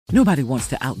Nobody wants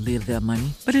to outlive their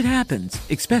money, but it happens,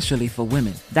 especially for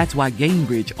women. That's why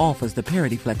Gainbridge offers the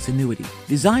Parity Flex annuity,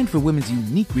 designed for women's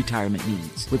unique retirement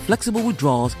needs, with flexible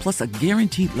withdrawals plus a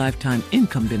guaranteed lifetime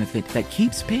income benefit that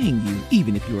keeps paying you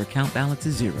even if your account balance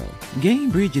is zero.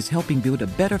 Gainbridge is helping build a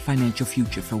better financial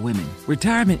future for women.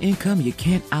 Retirement income you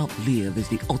can't outlive is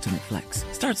the ultimate flex.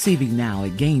 Start saving now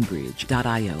at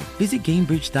Gainbridge.io. Visit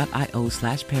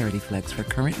Gainbridge.io/ParityFlex for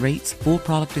current rates, full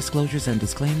product disclosures and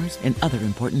disclaimers, and other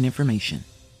important information.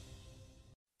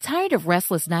 Tired of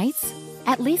restless nights?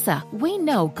 At Leesa, we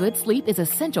know good sleep is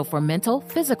essential for mental,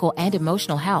 physical, and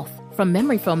emotional health. From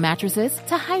memory foam mattresses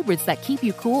to hybrids that keep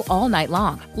you cool all night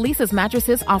long, Leesa's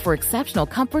mattresses offer exceptional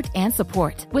comfort and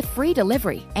support with free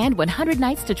delivery and 100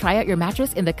 nights to try out your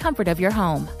mattress in the comfort of your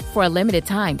home. For a limited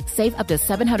time, save up to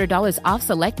 $700 off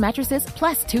select mattresses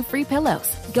plus 2 free pillows.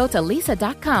 Go to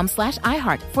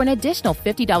Leesa.com/iHeart for an additional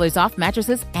 $50 off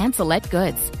mattresses and select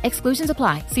goods. Exclusions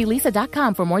apply. See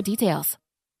Leesa.com for more details.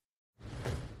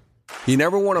 You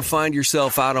never want to find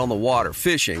yourself out on the water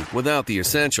fishing without the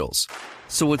essentials.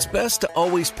 So it's best to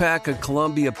always pack a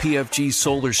Columbia PFG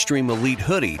Solar Stream Elite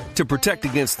hoodie to protect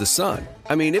against the sun.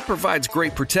 I mean, it provides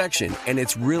great protection, and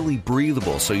it's really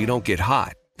breathable so you don't get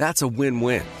hot. That's a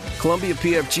win-win. Columbia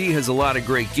PFG has a lot of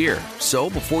great gear. So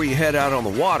before you head out on the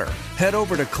water, head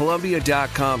over to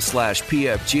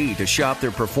Columbia.com/PFG to shop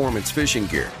their performance fishing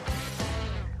gear.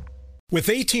 With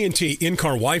AT&T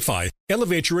in-car Wi-Fi,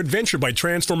 elevate your adventure by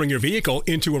transforming your vehicle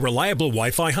into a reliable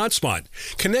Wi-Fi hotspot.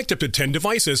 Connect up to 10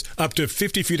 devices up to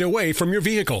 50 feet away from your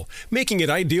vehicle, making it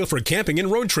ideal for camping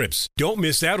and road trips. Don't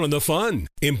miss out on the fun.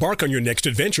 Embark on your next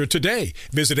adventure today.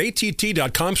 Visit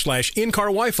att.com/in-car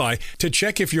Wi-Fi to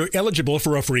check if you're eligible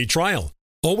for a free trial.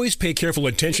 Always pay careful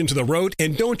attention to the road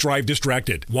and don't drive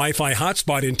distracted. Wi-Fi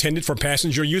hotspot intended for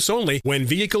passenger use only when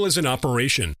vehicle is in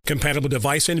operation. Compatible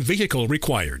device and vehicle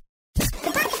required.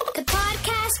 The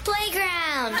Podcast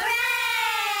Playground.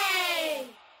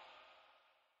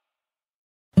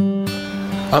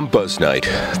 Hooray! I'm Buzz Knight,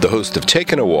 the host of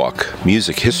Takin A Walk,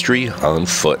 Music History on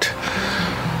Foot.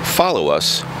 Follow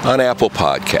us on Apple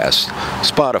Podcasts,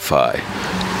 Spotify,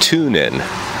 TuneIn,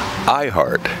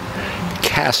 iHeart,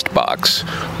 CastBox,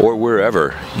 or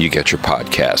wherever you get your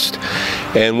podcast.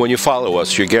 And when you follow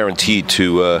us, you're guaranteed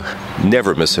to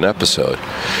never miss an episode.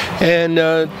 And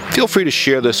feel free to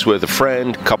share this with a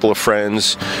friend, couple of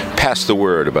friends. Pass the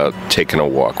word about Taking a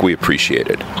Walk. We appreciate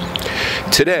it.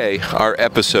 Today, our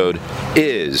episode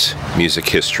is music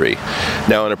history.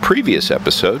 Now, in a previous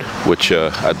episode, which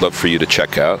I'd love for you to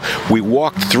check out, we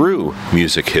walked through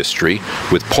music history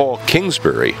with Paul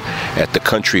Kingsbury at the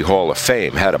Country Hall of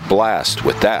Fame. Had a blast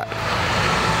with that.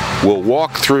 We'll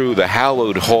walk through the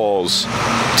hallowed halls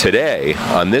today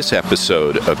on this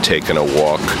episode of Taking a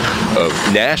Walk of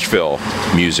Nashville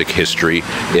music history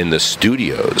in the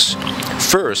studios.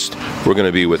 First, we're going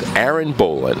to be with Aaron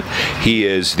Bolin. He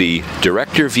is the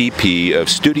Director VP of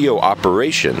Studio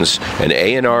Operations and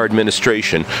A&R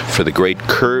Administration for the great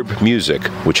Curb Music,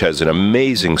 which has an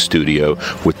amazing studio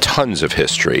with tons of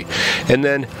history. And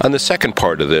then on the second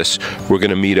part of this, we're going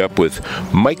to meet up with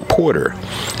Mike Porter.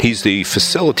 He's the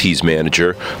Facilities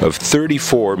Manager of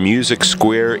 34 Music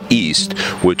Square East,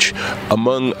 which,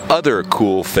 among other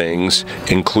cool things,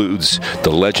 includes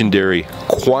the legendary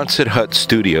Quonset Hut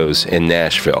Studios in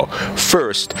Nashville.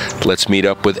 First, let's meet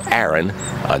up with Aaron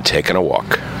on Taking a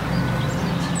Walk.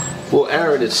 Well,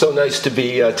 Aaron, it's so nice to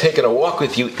be taking a walk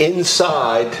with you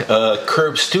inside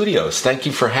Curb Studios. Thank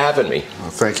you for having me. Well,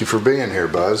 thank you for being here,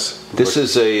 Buzz. This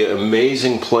is an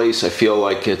amazing place. I feel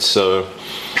like it's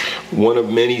one of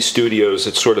many studios.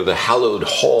 It's sort of the hallowed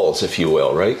halls, if you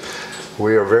will, right?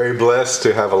 We are very blessed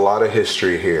to have a lot of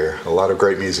history here. A lot of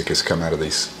great music has come out of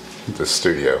this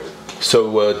studio.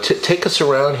 So take us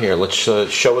around here. Let's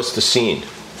show us the scene.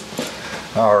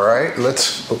 All right.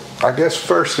 I guess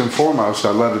first and foremost,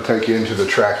 I'd love to take you into the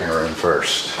tracking room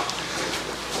first.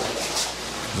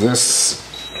 This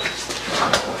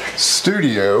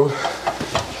studio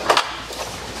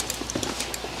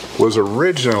was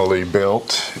originally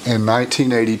built in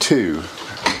 1982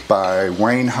 by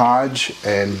Wayne Hodge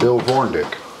and Bill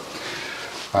Vorndick.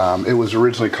 It was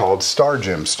originally called Star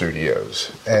Gem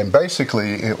Studios, and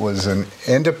basically it was an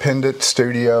independent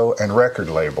studio and record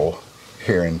label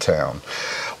here in town.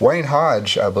 Wayne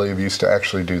Hodge, I believe, used to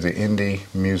actually do the Indie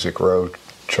Music Row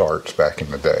charts back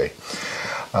in the day,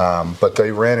 but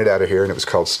they ran it out of here, and it was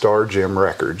called Star Gem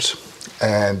Records.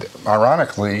 And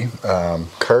ironically,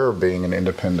 Curb being an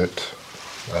independent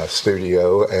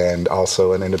studio and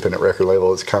also an independent record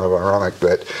label, it's kind of ironic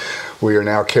that we are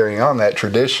now carrying on that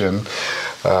tradition.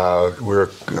 We're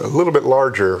a little bit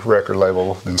larger record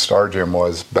label than Star Gem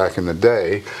was back in the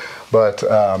day, But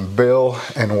Bill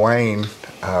and Wayne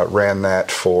ran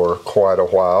that for quite a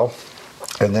while.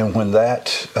 And then when that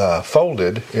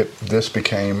folded, this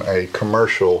became a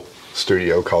commercial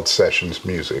studio called Sessions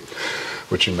Music,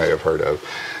 which you may have heard of.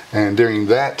 And during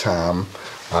that time,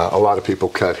 a lot of people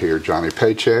cut here. Johnny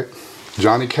Paycheck,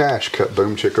 Johnny Cash cut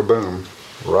Boom Chicka Boom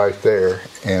right there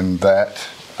in that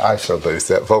ISO booth,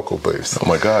 that vocal booth. Oh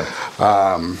my God.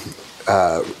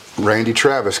 Randy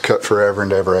Travis cut Forever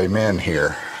and Ever Amen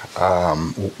here.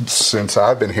 Since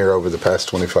I've been here over the past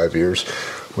 25 years,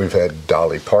 we've had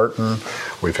Dolly Parton,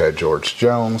 we've had George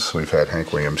Jones, we've had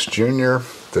Hank Williams Jr.,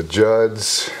 the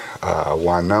Judds,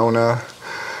 Winona,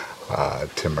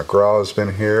 Tim McGraw's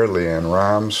been here, Leanne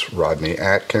Rhymes, Rodney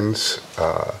Atkins,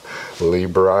 Lee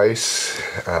Brice.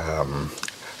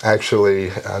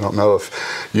 Actually, I don't know if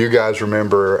you guys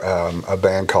remember a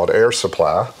band called Air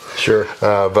Supply. Sure.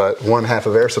 But one half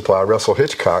of Air Supply, Russell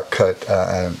Hitchcock, cut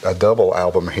a double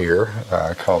album here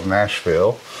called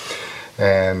Nashville.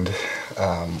 And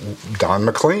Don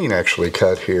McLean actually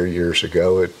cut here years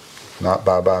ago. Not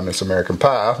Bye Bye Miss American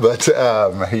Pie, but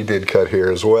he did cut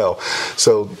here as well.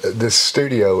 So this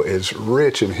studio is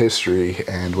rich in history,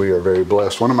 and we are very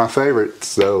blessed. One of my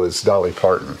favorites, though, is Dolly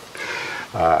Parton.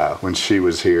 When she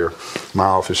was here, my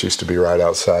office used to be right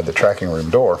outside the tracking room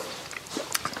door.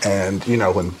 And, you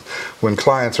know, when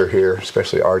clients are here,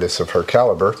 especially artists of her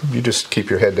caliber, you just keep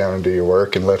your head down and do your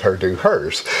work and let her do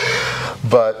hers.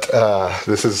 But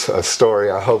this is a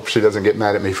story I hope she doesn't get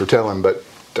mad at me for telling, but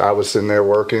I was in there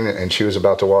working, and she was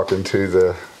about to walk into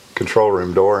the control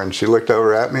room door, and she looked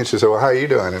over at me and she said, "Well, how are you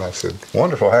doing?" And I said,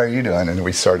 "Wonderful, how are you doing?" And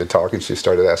we started talking. She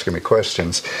started asking me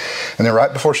questions, and then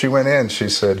right before she went in, she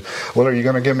said, "Well, are you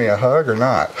going to give me a hug or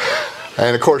not?"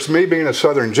 And of course, me being a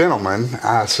Southern gentleman,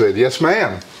 I said, "Yes,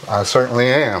 ma'am, I certainly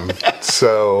am."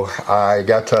 So I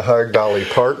got to hug Dolly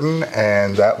Parton,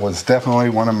 and that was definitely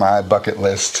one of my bucket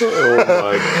lists. Oh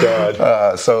my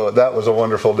God. So that was a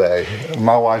wonderful day.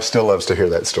 My wife still loves to hear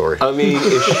that story. I mean,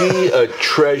 is she a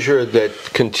treasure that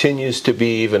continues to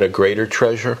be even a greater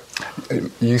treasure?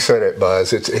 You said it,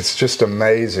 Buzz. It's just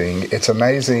amazing. It's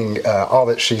amazing all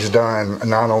that she's done,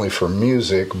 not only for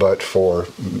music, but for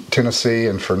Tennessee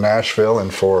and for Nashville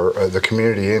and for the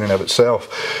community in and of itself.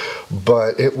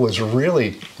 But it was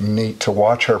really neat to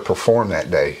watch her perform that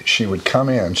day. She would come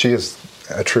in. She is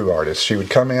a true artist. She would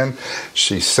come in.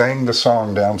 She sang the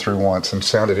song down through once and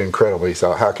sounded incredible. He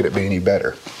thought, how could it be any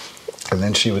better? And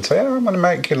then she would say, I'm going to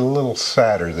make it a little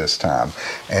sadder this time.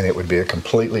 And it would be a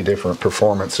completely different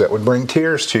performance that would bring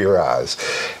tears to your eyes.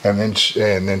 And then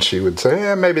she would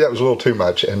say, maybe that was a little too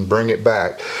much, and bring it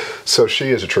back. So she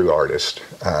is a true artist.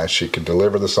 She could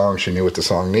deliver the song. She knew what the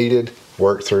song needed,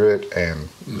 worked through it, and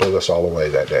blew us all away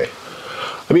that day.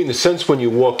 I mean, the sense when you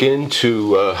walk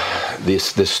into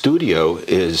this studio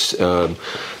is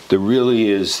there really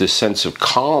is this sense of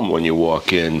calm when you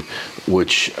walk in,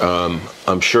 which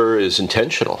I'm sure is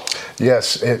intentional.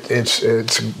 Yes,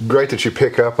 it's great that you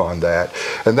pick up on that.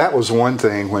 And that was one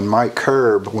thing when Mike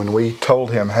Curb, when we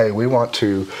told him, hey, we want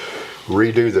to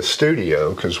redo the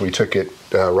studio, because we took it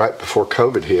right before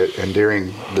COVID hit, and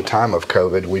during the time of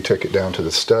COVID, we took it down to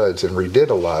the studs and redid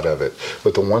a lot of it.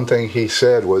 But the one thing he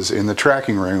said was, in the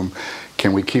tracking room,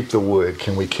 can we keep the wood?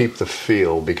 Can we keep the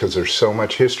feel? Because there's so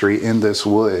much history in this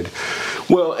wood.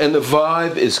 Well, and the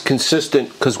vibe is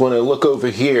consistent, because when I look over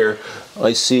here,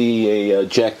 I see a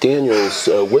Jack Daniel's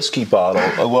whiskey bottle.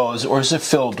 Or is it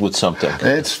filled with something?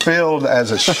 It's filled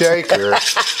as a shaker,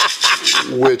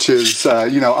 which is,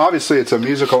 obviously it's a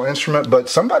musical instrument, but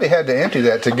somebody had to empty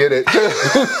that to get it,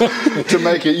 to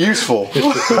make it useful.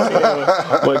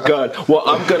 My God. Well,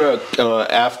 I'm going to,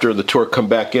 after the tour, come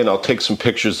back in. I'll take some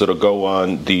pictures that'll go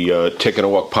on the Takin A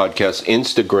Walk podcast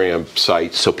Instagram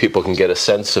site so people can get a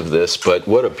sense of this. But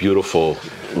what a beautiful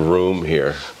room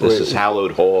here. This is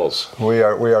hallowed halls. We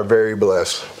are very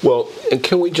blessed. Well, and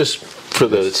can we just, for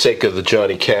the sake of the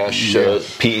Johnny Cash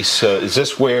piece, is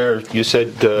this where you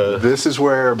said... This is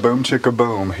where Boom Chicka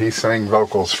Boom, he sang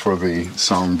vocals for the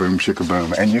song Boom Chicka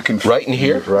Boom. And you can... Right in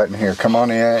here? Right in here. Come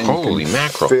on in. Holy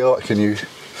mackerel. Can you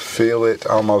feel it,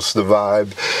 almost the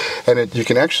vibe? And you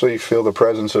can actually feel the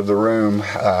presence of the room,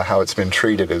 how it's been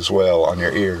treated as well on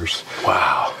your ears.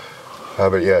 Wow.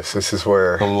 But yes, this is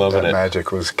where that it.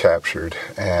 magic was captured.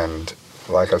 And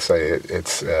like I say,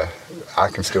 it's I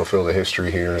can still feel the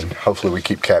history here, and hopefully we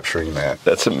keep capturing that.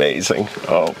 That's amazing.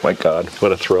 Oh, my God.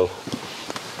 What a thrill.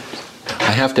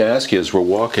 I have to ask you, as we're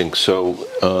walking, so,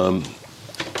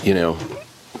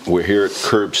 we're here at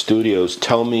Curb Studios.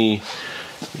 Tell me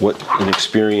what an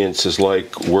experience is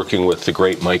like working with the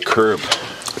great Mike Curb.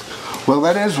 Well,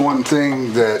 that is one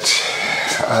thing that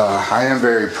I am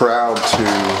very proud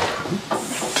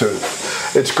to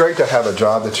it's great to have a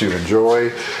job that you enjoy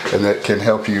and that can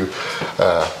help you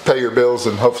pay your bills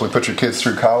and hopefully put your kids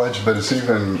through college. But it's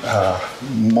even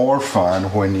more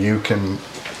fun when you can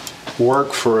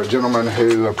work for a gentleman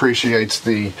who appreciates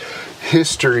the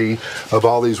history of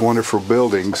all these wonderful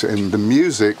buildings and the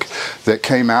music that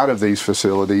came out of these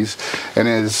facilities, and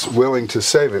is willing to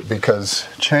save it because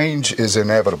change is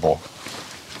inevitable.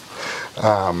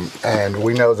 And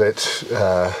we know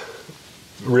that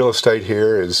real estate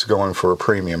here is going for a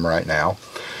premium right now,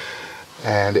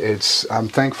 and I'm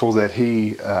thankful that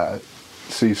he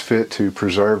sees fit to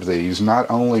preserve these, not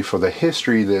only for the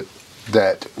history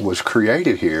that was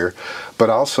created here, but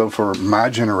also for my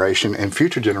generation and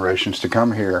future generations to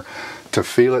come here to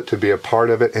feel it, to be a part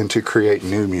of it, and to create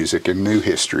new music and new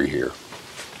history here.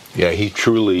 Yeah, he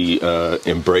truly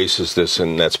embraces this,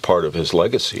 and that's part of his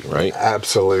legacy, right?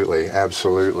 Absolutely,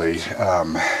 absolutely.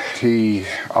 He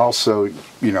also,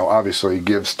 obviously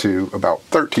gives to about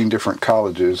 13 or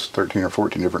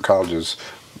 14 different colleges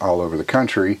all over the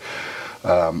country.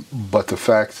 But the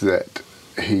fact that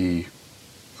he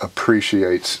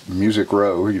appreciates Music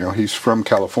Row, he's from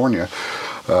California.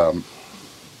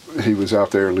 He was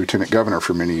out there lieutenant governor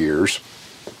for many years.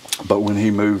 But when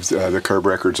he moved the Curb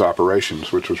Records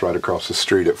operations, which was right across the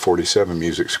street at 47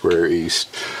 Music Square East,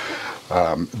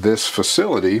 this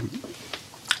facility,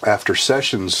 after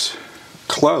Sessions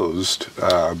closed,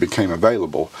 became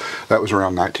available. That was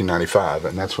around 1995,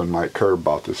 and that's when Mike Curb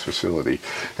bought this facility.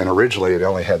 And originally it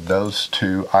only had those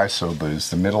two ISO booths,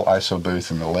 the middle ISO booth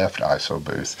and the left ISO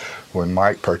booth. When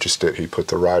Mike purchased it, he put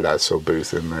the right ISO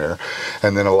booth in there.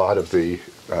 And then a lot of the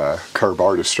Curb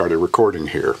artists started recording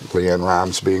here, Leanne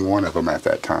Rimes being one of them at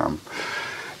that time.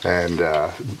 And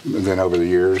then over the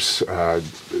years,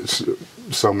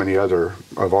 so many other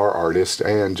of our artists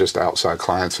and just outside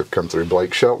clients have come through.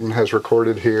 Blake Shelton has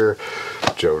recorded here,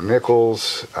 Joe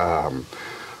Nichols, Tammy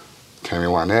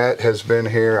Wynette has been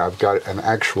here. I've got an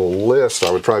actual list.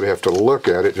 I would probably have to look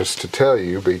at it just to tell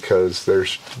you, because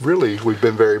we've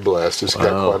been very blessed. It's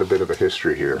got quite a bit of a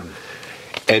history here.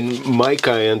 And Mike,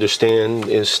 I understand,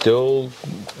 is still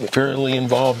fairly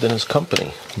involved in his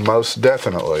company. Most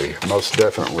definitely, most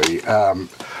definitely.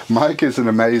 Mike is an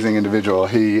amazing individual.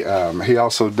 He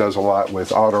also does a lot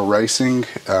with auto racing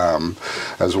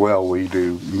as well. We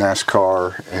do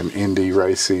NASCAR and Indy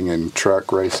racing and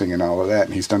truck racing and all of that,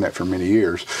 and he's done that for many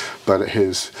years. But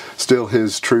his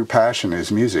true passion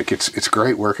is music. It's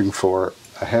great working for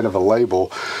a head of a label.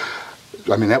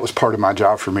 I mean, that was part of my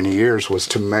job for many years, was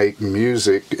to make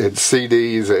music and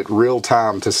CDs at real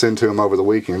time to send to him over the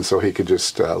weekend, so he could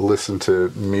just listen to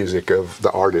music of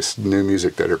the artists, new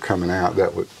music that are coming out,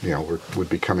 that would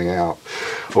be coming out,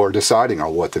 or deciding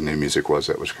on what the new music was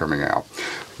that was coming out.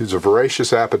 He's a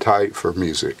voracious appetite for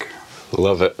music.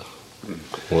 Love it.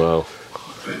 Wow.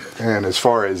 And as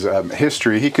far as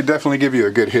history, he could definitely give you a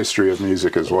good history of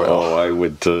music as well. Oh, I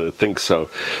would think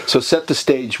so. So set the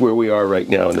stage where we are right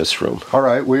now in this room. All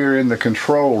right, we are in the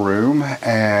control room,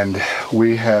 and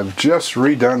we have just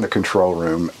redone the control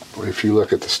room. If you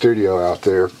look at the studio out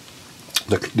there,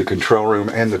 the control room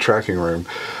and the tracking room,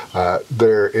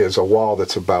 there is a wall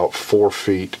that's about 4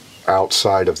 feet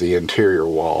outside of the interior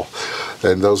wall,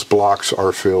 and those blocks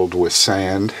are filled with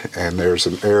sand, and there's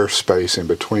an air space in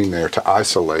between there to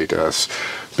isolate us.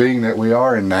 Being that we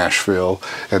are in Nashville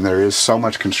and there is so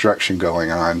much construction going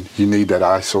on, you need that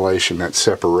isolation, that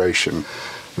separation.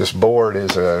 This board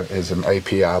is an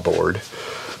API board.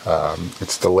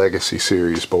 It's the Legacy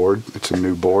Series board. It's a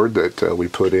new board that we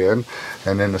put in,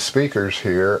 and then the speakers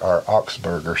here are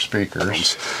Augsburger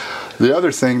speakers. The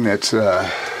other thing that's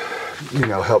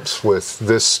helps with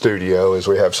this studio is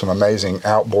we have some amazing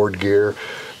outboard gear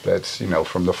that's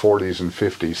from the 40s and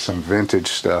 50s, some vintage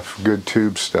stuff, good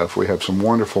tube stuff. We have some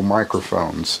wonderful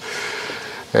microphones,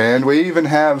 and we even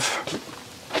have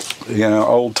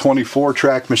old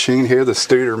 24-track machine here, the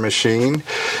Studer machine,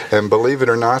 and believe it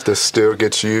or not, this still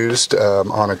gets used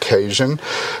on occasion.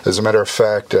 As a matter of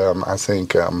fact, I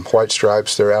think White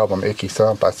Stripes, their album Icky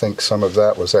Thump, I think some of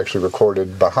that was actually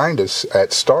recorded behind us at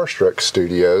Starstruck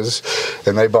Studios,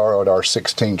 and they borrowed our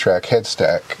 16-track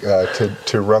headstack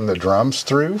to run the drums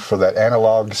through for that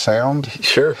analog sound.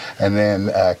 Sure. And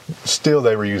then still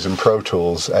they were using Pro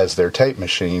Tools as their tape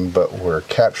machine, but were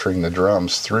capturing the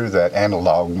drums through that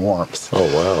analog warmth.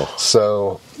 Oh, wow.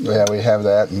 So, yeah, we have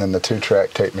that, and then the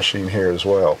 2-track tape machine here as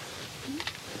well.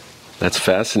 That's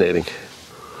fascinating.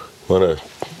 Want to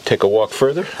take a walk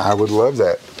further? I would love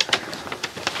that.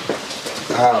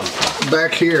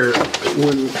 Back here,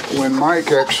 when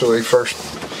Mike actually first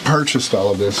purchased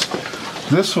all of this,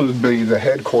 This would be the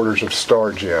headquarters of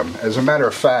Star Gym. As a matter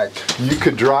of fact, you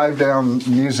could drive down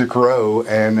Music Row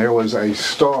and there was a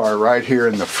star right here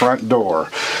in the front door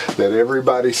that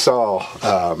everybody saw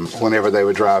whenever they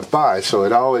would drive by. So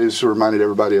it always reminded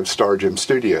everybody of Star Gym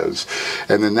Studios.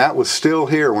 And then that was still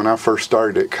here when I first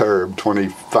started at Curb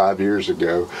 25 years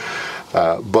ago.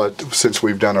 But since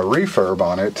we've done a refurb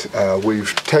on it,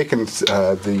 we've taken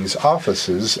these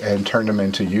offices and turned them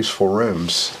into useful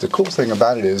rooms. The cool thing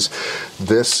about it is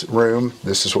this room,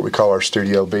 this is what we call our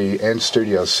Studio B, and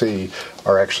Studio C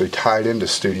are actually tied into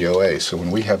Studio A. So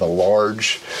when we have a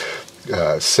large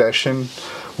session,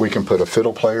 we can put a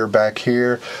fiddle player back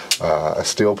here, a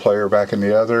steel player back in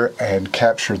the other, and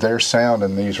capture their sound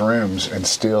in these rooms and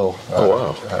still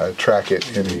track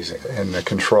it in the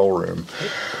control room.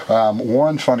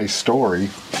 One funny story,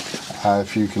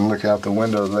 if you can look out the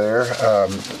window there,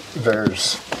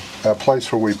 there's a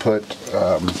place where we put,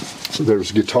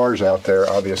 there's guitars out there,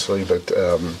 obviously, but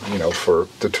for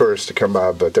the tourists to come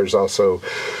by, but there's also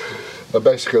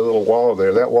basically a little wall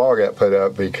there. That wall got put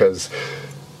up because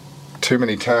too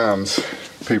many times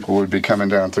people would be coming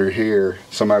down through here.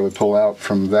 Somebody would pull out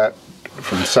from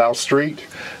South Street,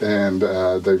 and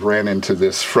they ran into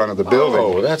this front of the building.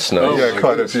 Oh, that's nice. Yeah,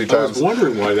 quite a few times. I was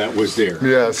wondering why that was there.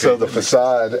 Yeah, okay. So the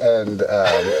facade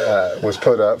was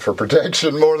put up for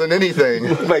protection more than anything.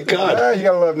 Oh my God! You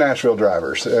gotta love Nashville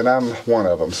drivers, and I'm one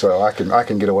of them, so I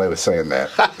can get away with saying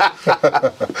that.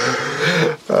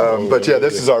 But yeah,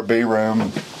 this is our B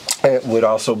room. It would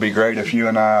also be great if you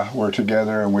and I were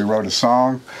together and we wrote a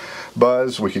song.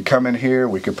 Buzz, we could come in here,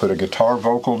 we could put a guitar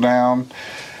vocal down,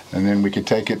 and then we could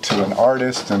take it to an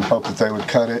artist and hope that they would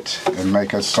cut it and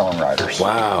make us songwriters.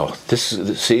 Wow,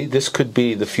 this could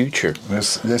be the future.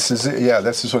 This is it. Yeah,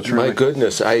 this is what's really. My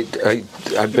goodness, I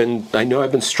know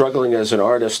I've been struggling as an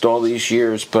artist all these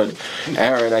years, but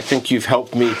Aaron, I think you've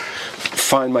helped me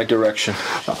find my direction.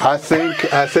 I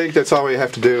think that's all we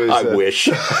have to do is. I wish.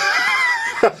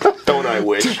 Don't I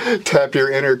wish? Tap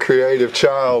your inner creative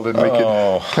child and we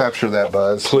can capture that,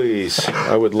 Buzz. Please,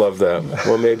 I would love that.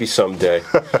 Well, maybe someday.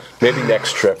 Maybe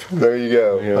next trip. There you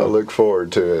go. Yeah. I look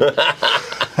forward to it.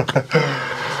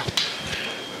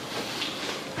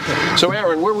 So,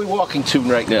 Aaron, where are we walking to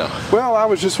right now? Well, I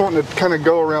was just wanting to kind of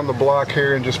go around the block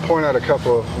here and just point out a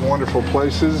couple of wonderful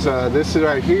places. This is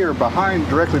right here,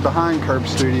 directly behind Curb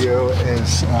Studio,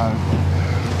 is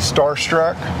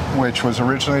Starstruck, which was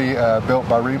originally built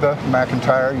by Reba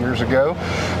McEntire years ago,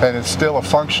 and it's still a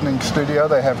functioning studio.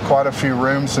 They have quite a few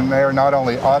rooms in there, not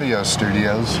only audio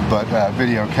studios, but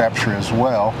video capture as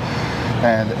well,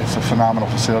 and it's a phenomenal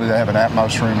facility. They have an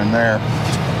Atmos room in there.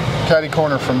 Catty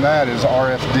corner from that is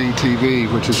RFD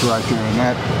TV, which is right there in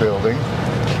that building.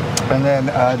 And then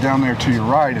down there to your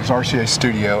right is RCA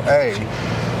Studio A,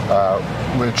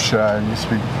 which used to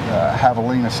be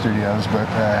Javelina Studios, but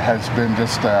has been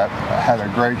had a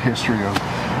great history of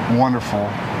wonderful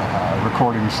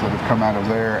recordings that have come out of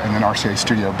there. And then RCA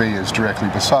Studio B is directly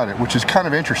beside it, which is kind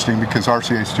of interesting because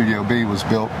RCA Studio B was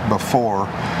built before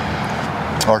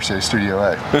RCA Studio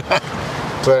A.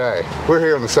 But hey, we're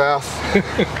here in the South.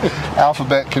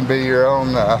 Alphabet can be your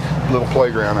own little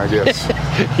playground, I guess.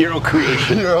 Your own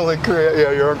creation. Your own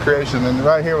creation. And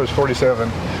right here was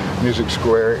 47 Music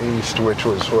Square East, which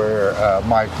was where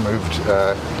Mike moved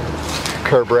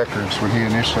Curb Records when he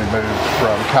initially moved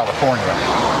from California.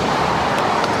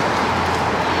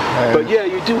 But yeah,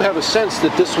 you do have a sense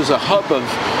that this was a hub of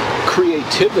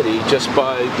creativity just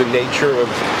by the nature of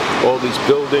all these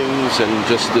buildings and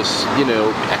just this,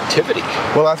 activity.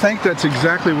 Well, I think that's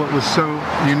exactly what was so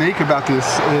unique about this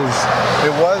is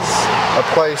it was a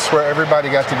place where everybody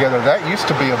got together. That used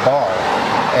to be a bar.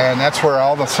 And that's where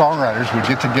all the songwriters would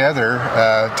get together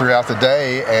throughout the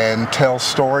day and tell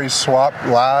stories, swap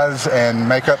lies, and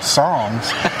make up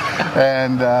songs.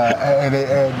 and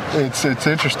it's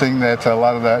interesting that a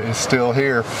lot of that is still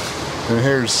here. And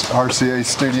here's RCA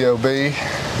Studio B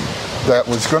that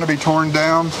was going to be torn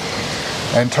down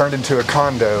and turned into a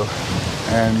condo.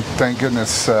 And thank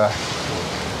goodness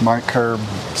Mike Curb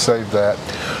saved that.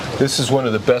 This is one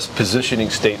of the best positioning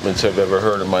statements I've ever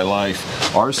heard in my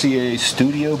life. RCA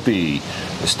Studio B,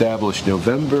 established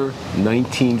November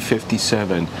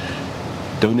 1957,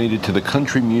 donated to the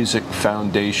Country Music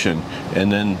Foundation,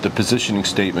 and then the positioning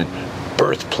statement,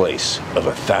 birthplace of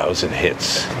 1,000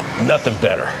 hits. Nothing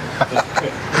better.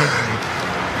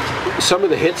 Some of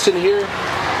the hits in here?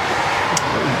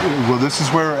 Well, this is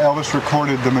where Elvis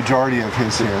recorded the majority of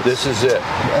his hits. This is it.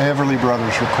 Everly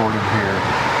Brothers recorded here.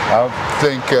 I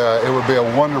think it would be a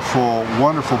wonderful,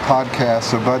 wonderful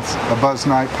podcast, a Buzz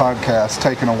Night podcast,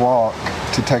 Taking a Walk,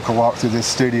 to take a walk through this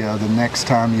studio the next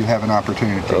time you have an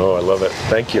opportunity. Oh, I love it.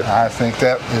 Thank you. I think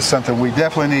that is something we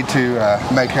definitely need to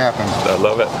make happen. I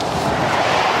love it.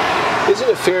 Isn't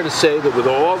it fair to say that with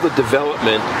all the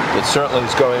development that certainly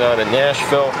is going on in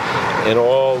Nashville and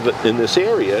all in this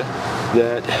area,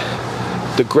 that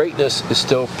the greatness is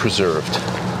still preserved?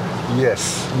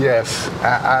 Yes.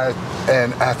 I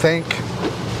think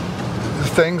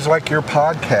things like your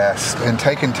podcast and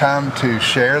taking time to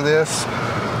share this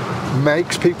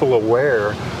makes people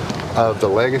aware of the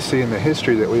legacy and the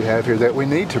history that we have here that we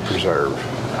need to preserve.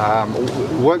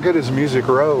 What good is Music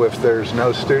Row if there's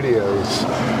no studios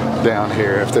down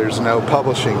here, if there's no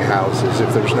publishing houses,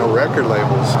 if there's no record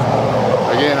labels?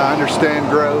 Again, I understand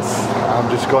growth. I'm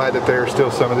just glad that there are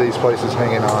still some of these places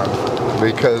hanging on,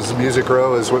 because Music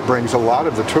Row is what brings a lot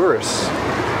of the tourists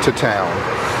to town.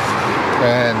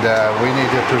 And we need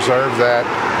to preserve that,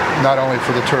 not only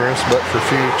for the tourists, but for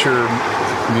future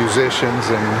musicians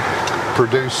and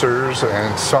producers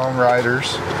and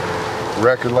songwriters,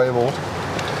 record label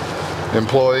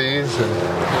employees.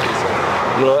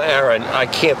 Well, Aaron, I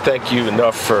can't thank you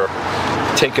enough for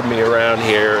taking me around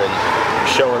here and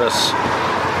showing us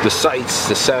the sights,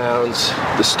 the sounds,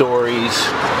 the stories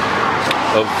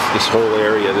of this whole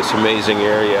area, this amazing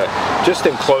area. Just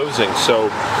in closing, so,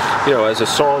 you know, as a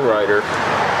songwriter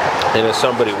and as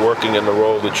somebody working in the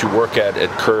role that you work at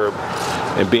Curb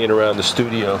and being around the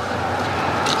studio,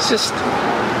 it's just,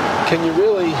 can you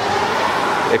really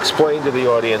explain to the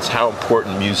audience how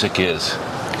important music is?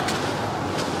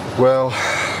 Well,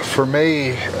 for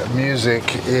me, music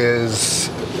is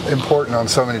important on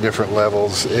so many different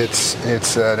levels. It's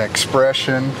an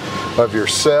expression of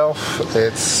yourself.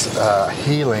 It's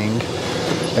healing,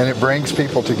 and it brings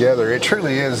people together. It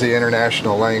truly is the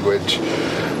international language.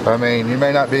 I mean, you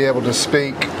may not be able to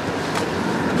speak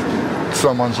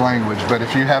someone's language, but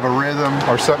if you have a rhythm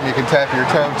or something you can tap your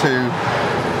toe to,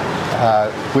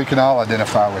 we can all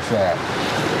identify with that.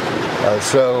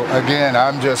 So again,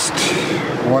 I'm just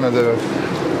one of the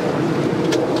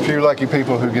few lucky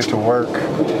people who get to work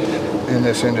in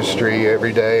this industry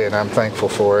every day, and I'm thankful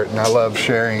for it, and I love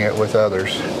sharing it with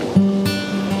others.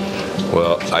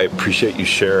 Well, I appreciate you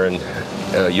sharing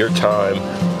your time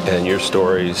and your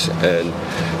stories and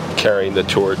carrying the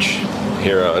torch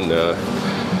here on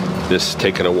this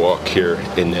Taking a Walk here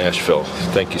in Nashville.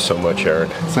 Thank you so much, Aaron.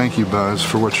 Thank you, Buzz,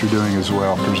 for what you're doing as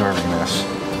well, preserving this.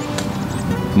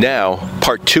 Now,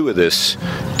 part 2 of this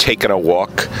Taking a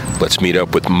Walk. Let's meet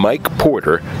up with Mike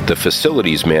Porter, the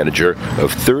facilities manager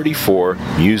of 34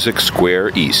 Music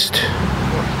Square East.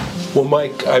 Well,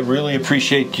 Mike, I really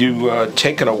appreciate you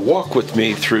taking a walk with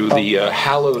me through the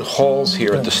hallowed halls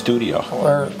here at the studio.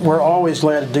 We're always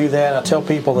glad to do that. I tell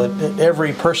people that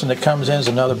every person that comes in is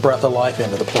another breath of life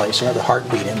into the place, another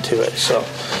heartbeat into it. So,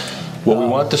 well, we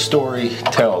want the story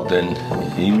told, and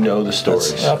you know the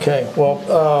stories. Okay, well,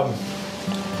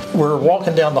 we're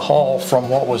walking down the hall from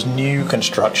what was new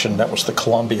construction, that was the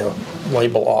Columbia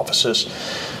label offices,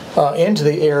 into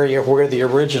the area where the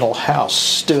original house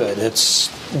stood. It's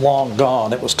long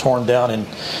gone. It was torn down in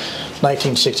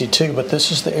 1962, but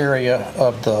this is the area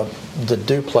of the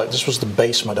duplex. This was the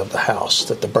basement of the house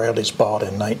that the Bradleys bought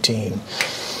in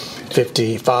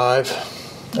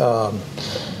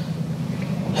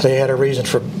 1955. They had a reason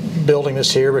for building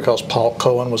this here because Paul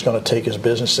Cohen was going to take his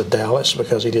business to Dallas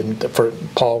because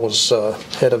Paul was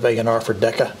head of A&R for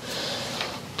Decca,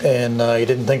 and he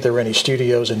didn't think there were any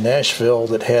studios in Nashville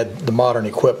that had the modern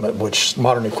equipment, which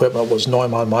modern equipment was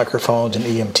Neumann microphones and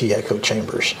EMT echo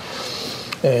chambers.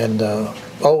 And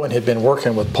Owen had been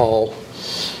working with Paul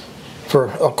for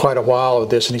quite a while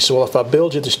with this, and he said, well, if I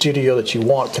build you the studio that you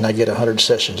want, can I get 100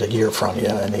 sessions a year from you?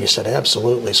 And he said,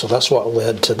 absolutely. So that's what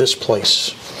led to this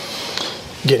place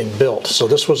getting built. So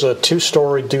this was a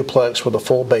 2-story duplex with a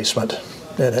full basement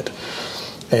in it,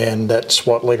 and that's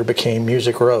what later became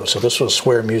Music Row. So this was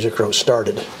where Music Row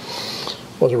started,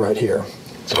 was right here.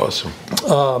 That's awesome.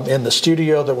 In the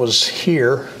studio that was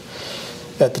here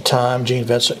at the time, Gene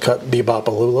Vincent cut Bebop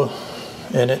Alula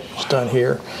in it. It was done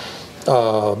here.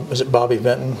 Was it Bobby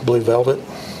Vinton, Blue Velvet?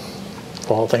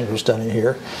 All things was done in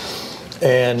here.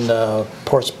 And of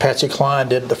course, Patsy Cline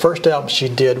did the first album she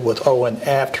did with Owen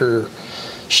after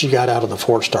she got out of the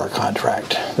 4-star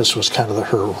contract. This was kind of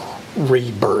her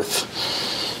rebirth,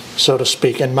 so to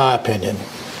speak, in my opinion.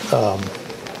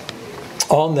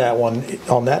 On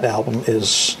that album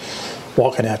is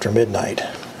Walking After Midnight,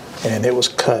 and it was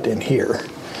cut in here.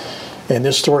 And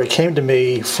this story came to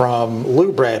me from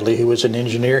Lou Bradley, who was an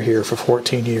engineer here for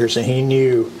 14 years, and he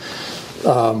knew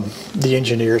the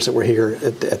engineers that were here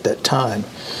at that time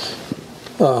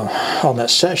on that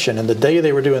session. And the day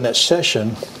they were doing that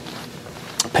session,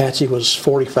 Patsy was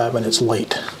 45 minutes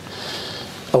late.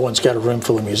 Owen's got a room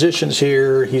full of musicians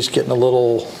here. He's getting a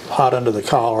little hot under the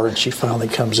collar, and she finally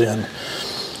comes in.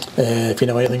 And if you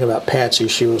know anything about Patsy,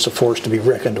 she was a force to be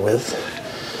reckoned with.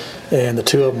 And the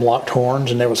two of them locked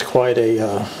horns, and there was quite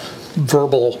a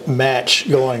verbal match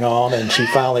going on. And she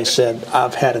finally said,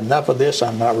 "I've had enough of this.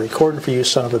 I'm not recording for you,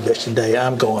 son of a bitch, today.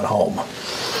 I'm going home."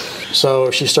 So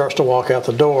she starts to walk out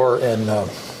the door, and all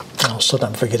of a sudden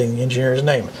I'm forgetting the engineer's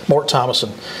name. Mort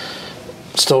Thomason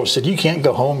said, "You can't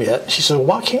go home yet." She said, "Well,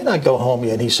 why can't I go home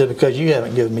yet?" And he said, "Because you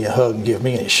haven't given me a hug and given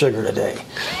me any sugar today."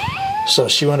 So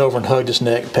she went over and hugged his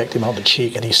neck, pecked him on the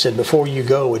cheek, and he said, "Before you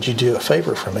go, would you do a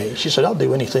favor for me?" She said, "I'll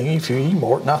do anything for you,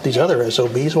 Mort, not these other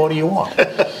SOBs. What do you want?"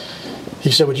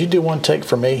 He said, "Would you do one take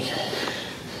for me?"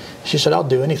 She said, "I'll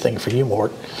do anything for you,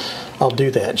 Mort. I'll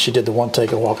do that." And she did the one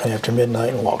take of Walking After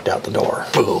Midnight and walked out the door.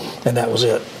 Boom. And that was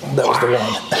it. That was the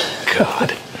one.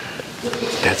 God.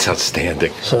 That's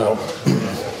outstanding. So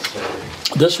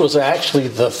this was actually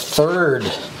the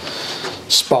third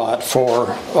spot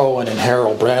for Owen and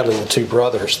Harold Bradley, the two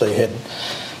brothers. They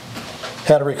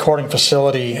had a recording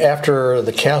facility after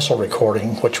the Castle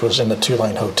recording, which was in the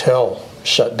Two-Lane Hotel,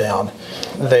 shut down.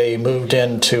 They moved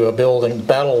into a building,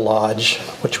 Battle Lodge,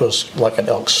 which was like an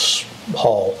Elks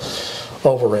Hall,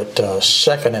 over at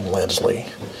 2nd and Lindsley.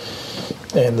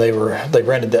 And they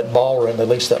rented that ballroom. They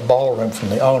leased that ballroom from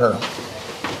the owner.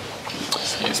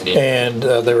 And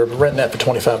they were renting that for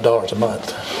 $25 a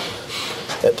month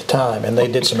at the time. And they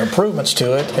did some improvements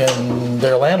to it, and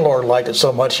their landlord liked it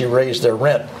so much he raised their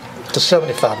rent to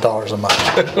 $75 a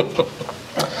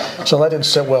month. So that didn't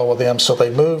sit well with them, so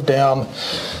they moved down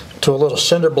to a little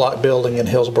cinder block building in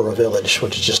Hillsborough Village,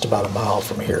 which is just about a mile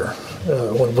from here.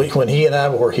 When he and I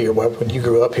were here, when you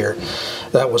grew up here,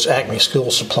 that was Acme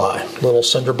School Supply. Little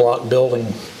cinder block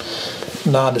building,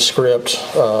 nondescript.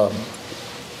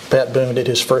 Pat Boone did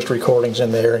his first recordings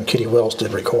in there, and Kitty Wells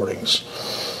did recordings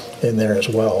in there as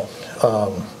well.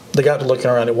 They got to looking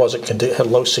around. It had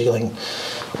low ceiling,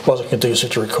 wasn't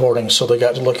conducive to recording, so they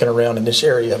got to looking around, and this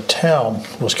area of town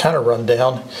was kind of run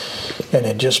down and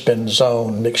had just been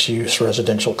zoned mixed-use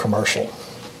residential commercial.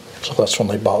 So that's when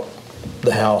they bought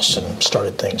the house and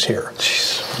started things here.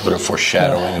 Jeez, a bit of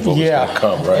foreshadowing of what was going to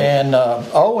come, right? And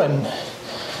Owen,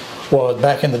 well,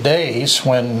 back in the days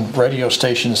when radio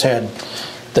stations had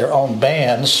their own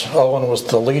bands, Owen was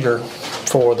the leader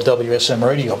for the WSM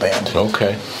radio band.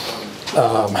 Okay.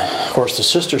 Of course, the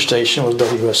sister station was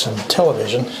WSM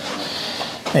Television,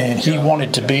 and he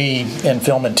wanted to be in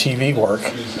film and TV work,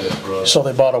 so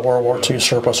they bought a World War II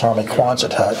surplus Army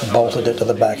Quonset hut and bolted it to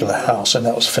the back of the house, and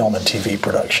that was film and TV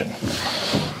production.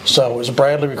 So it was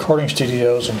Bradley Recording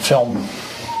Studios and film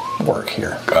work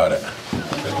here. Got it.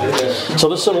 So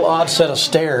this little odd set of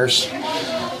stairs,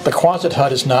 the Quonset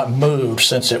hut has not moved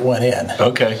since it went in.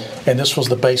 Okay. And this was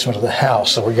the basement of the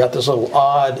house, so we got this little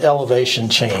odd elevation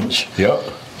change. Yep.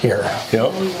 Here.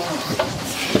 Yep.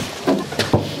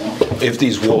 If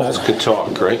these walls could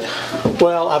talk, right?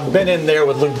 Well, I've been in there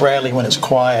with Luke Bradley when it's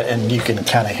quiet, and you can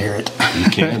kind of hear it. You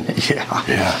can? Yeah.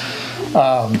 Yeah.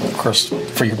 Of course,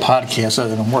 for your podcast, that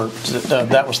didn't work.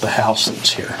 That was the house that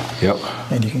was here. Yep.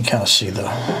 And you can kind of see the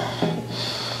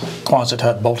Quonset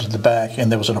hut bolted to the back,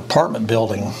 and there was an apartment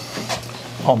building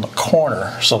on the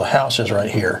corner, so the house is right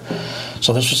here.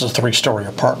 So this was a 3-story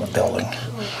apartment building.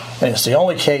 And it's the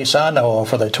only case I know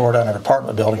of where they tore down an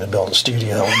apartment building to build a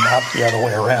studio and not the other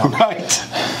way around. Right.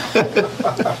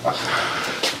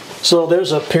 So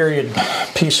there's a period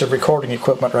piece of recording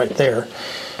equipment right there.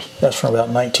 That's from about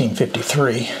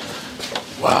 1953.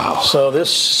 Wow. So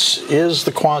this is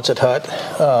the Quonset hut.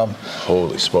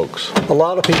 Holy smokes. A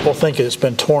lot of people think it's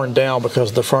been torn down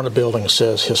because the front of the building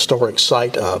says historic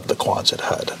site of the Quonset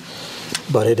hut.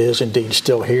 But it is indeed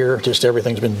still here, just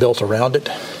everything's been built around it.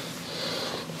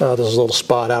 There's a little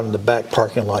spot out in the back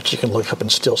parking lot. You can look up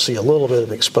and still see a little bit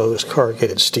of exposed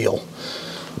corrugated steel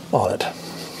on it.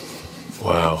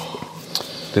 Wow.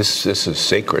 This is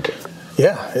sacred.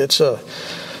 Yeah, it's a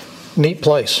neat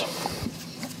place.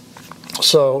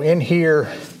 So in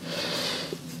here,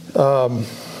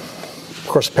 of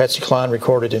course, Patsy Cline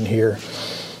recorded in here.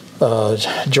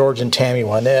 George and Tammy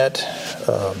Wynette,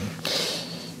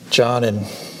 John and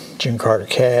June Carter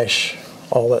Cash,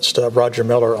 all that stuff. Roger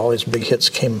Miller, all these big hits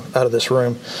came out of this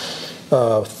room.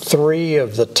 3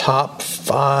 of the top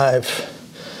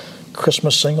 5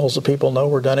 Christmas singles that people know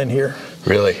were done in here.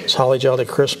 Really? It's Holly Jolly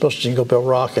Christmas, Jingle Bell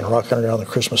Rock, and Rockin' Around the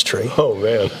Christmas Tree. Oh,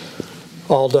 man.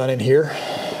 All done in here.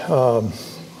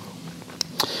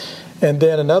 And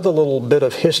then another little bit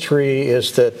of history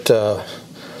is that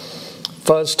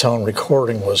fuzz tone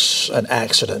recording was an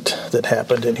accident that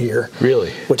happened in here.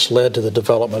 Really? Which led to the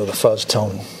development of the fuzz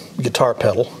tone guitar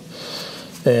pedal.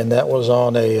 And that was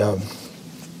on a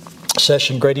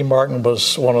session. Grady Martin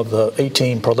was one of the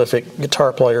 18 prolific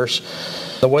guitar players.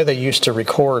 The way they used to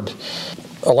record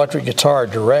electric guitar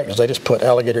direct is they just put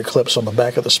alligator clips on the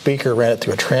back of the speaker, ran it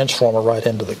through a transformer right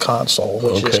into the console,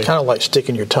 which is kind of like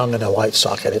sticking your tongue in a light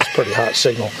socket. It's a pretty hot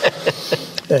signal.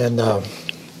 And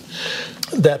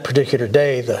that particular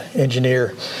day, the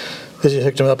engineer, as he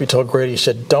hooked him up, he told Grady, he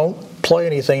said, "Don't play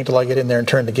anything until I get in there and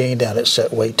turn the gain down. It's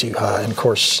set way too high." And of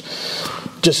course,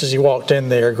 just as he walked in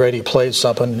there, Grady played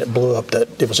something and it blew up.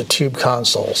 It was a tube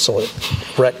console, so it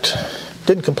wrecked.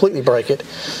 Didn't completely break it.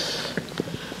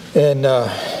 And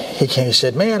he came, he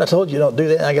said, "Man, I told you don't do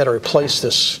that. I got to replace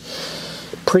this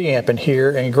preamp in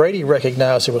here." And Grady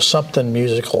recognized it was something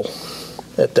musical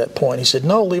at that point. He said,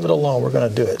 "No, leave it alone. We're going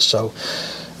to do it." So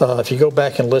if you go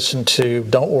back and listen to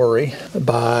 "Don't Worry"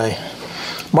 by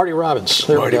Marty Robbins.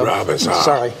 Marty Robbins.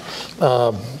 Sorry.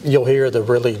 You'll hear the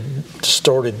really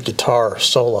distorted guitar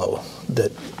solo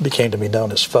that became to be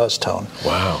known as fuzz tone.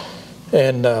 Wow.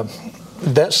 And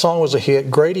that song was a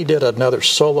hit. Grady did another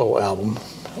solo album,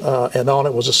 and on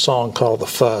it was a song called "The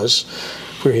Fuzz,"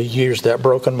 where he used that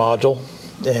broken module.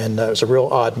 And it was a real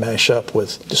odd mashup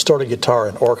with distorted guitar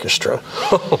and orchestra.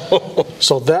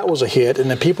 So that was a hit,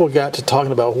 and then people got to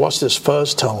talking about, what's this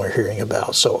fuzz tone we're hearing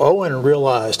about? So Owen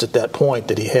realized at that point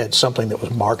that he had something that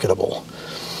was marketable.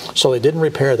 So they didn't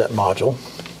repair that module.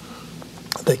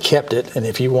 They kept it, and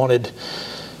if you wanted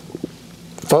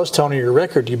fuzz tone in your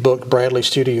record, you booked Bradley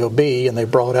Studio B, and they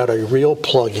brought out a real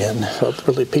plug-in, a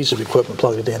really piece of equipment,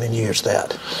 plugged it in, and used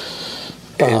that.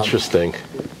 Interesting.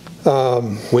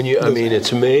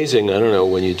 It's amazing. I don't know,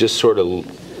 when you just sort of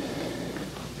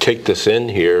take this in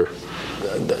here,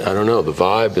 I don't know, the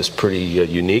vibe is pretty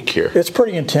unique here. It's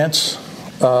pretty intense.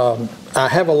 I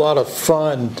have a lot of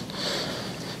fun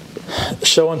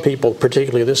showing people,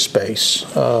 particularly this space.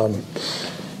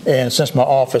 And since my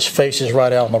office faces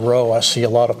right out on the row, I see a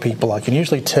lot of people. I can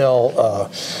usually tell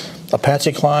a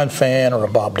Patsy Cline fan or a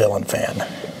Bob Dylan fan.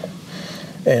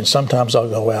 And sometimes I'll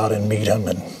go out and meet them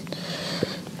and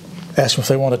ask them if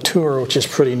they want a tour, which is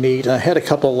pretty neat. And I had a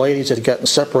couple of ladies that had gotten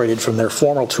separated from their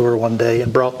formal tour one day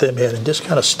and brought them in and just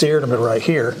kind of steered them to right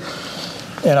here.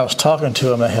 And I was talking to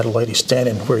them, and I had a lady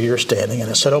standing where you're standing, and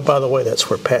I said, "Oh, by the way, that's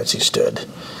where Patsy stood."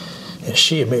 And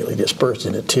she immediately just burst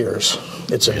into tears.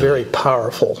 It's a very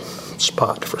powerful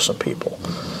spot for some people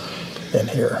in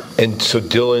here. And so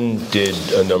Dylan did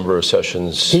a number of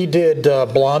sessions? He did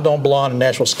Blonde on Blonde and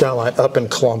Nashville Skyline up in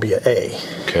Columbia A.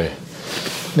 Okay.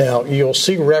 Now, you'll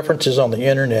see references on the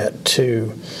internet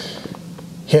to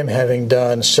him having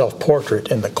done Self-Portrait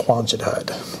in the Quonset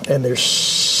hut. And there's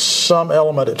some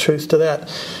element of truth to that.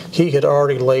 He had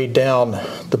already laid down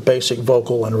the basic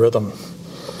vocal and rhythm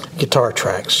guitar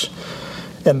tracks.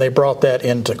 And they brought that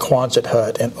into Quonset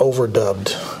hut and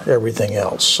overdubbed everything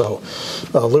else. So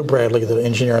Lou Bradley, the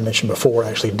engineer I mentioned before,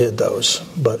 actually did those.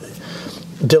 But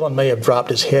Dylan may have dropped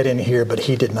his head in here, but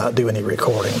he did not do any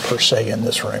recording per se in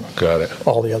this room. Got it.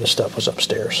 All the other stuff was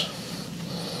upstairs.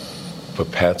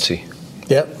 But Patsy.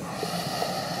 Yep.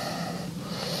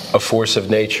 A force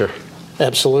of nature.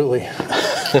 Absolutely.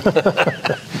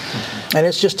 And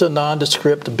it's just a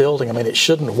nondescript building. I mean, it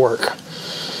shouldn't work.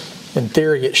 In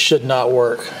theory, it should not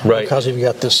work. Right. Because you've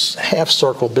got this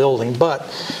half-circle building, but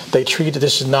they treated,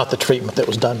 this is not the treatment that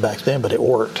was done back then, but it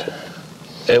worked.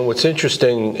 And what's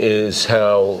interesting is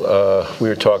how we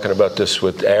were talking about this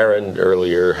with Aaron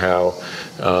earlier, how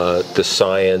the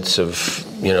science of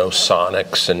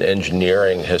sonics and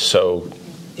engineering has so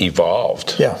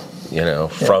evolved. Yeah.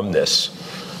 From this,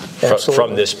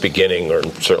 from this beginning, or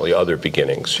certainly other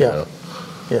beginnings. You know?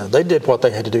 Yeah. They did what they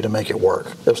had to do to make it work.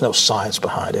 There was no science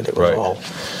behind it. It was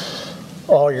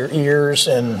all your ears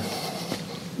and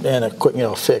a quick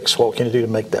fix. What can you do to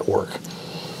make that work?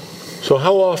 So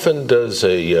how often does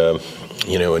a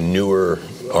newer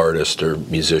artist or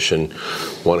musician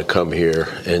want to come here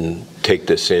and take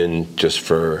this in just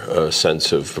for a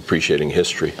sense of appreciating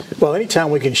history? Well, anytime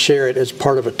we can share it as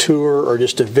part of a tour or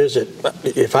just a visit,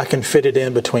 if I can fit it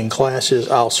in between classes,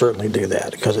 I'll certainly do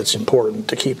that because it's important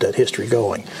to keep that history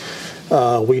going.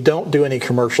 We don't do any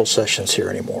commercial sessions here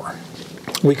anymore.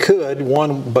 We could, we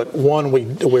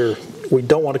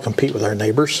don't want to compete with our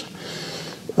neighbors.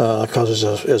 Because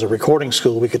as a recording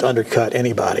school, we could undercut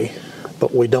anybody,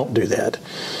 but we don't do that.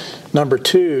 Number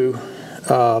two,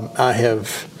 I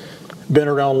have been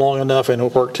around long enough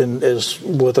and worked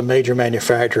with a major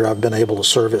manufacturer, I've been able to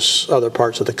service other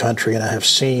parts of the country, and I have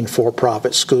seen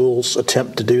for-profit schools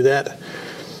attempt to do that,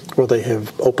 where they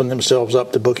have opened themselves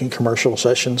up to booking commercial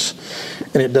sessions,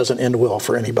 and it doesn't end well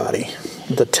for anybody.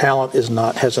 The talent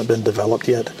hasn't been developed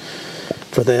yet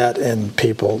for that, and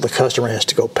the customer has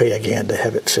to go pay again to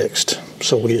have it fixed.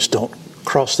 So we just don't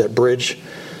cross that bridge.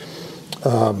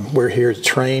 We're here to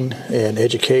train and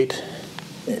educate.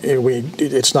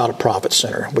 It's not a profit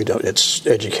center. It's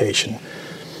education.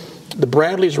 The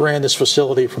Bradleys ran this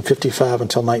facility from 1955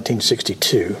 until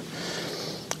 1962.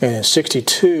 And in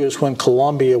 1962 is when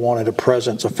Columbia wanted a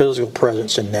physical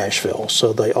presence in Nashville.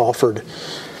 So they offered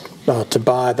to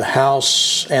buy the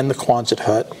house and the Quonset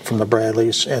hut from the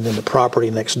Bradleys, and then the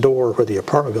property next door where the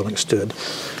apartment building stood.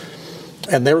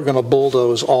 And they were going to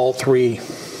bulldoze all three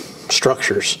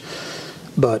structures.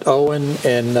 But Owen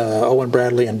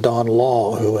Bradley and Don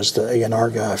Law, who was the A&R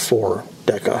guy for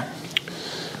Decca,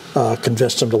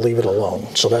 convinced them to leave it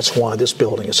alone. So that's why this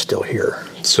building is still here.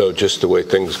 So just the way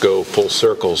things go full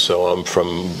circle. So I'm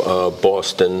from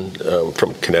Boston,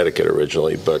 from Connecticut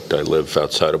originally, but I live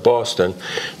outside of Boston.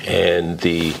 And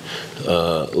the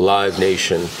Live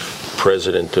Nation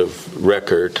president of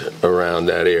record around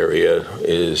that area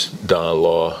is Don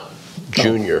Law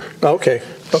Jr. Oh, okay.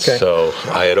 So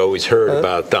I had always heard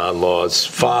about Don Law's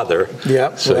father.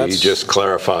 Yeah. So you just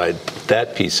clarified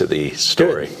that piece of the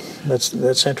story. Good.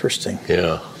 That's interesting.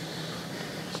 Yeah.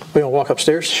 We want to walk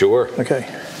upstairs? Sure. Okay.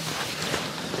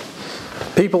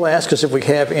 People ask us if we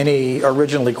have any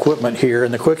original equipment here,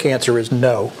 and the quick answer is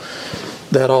no.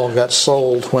 That all got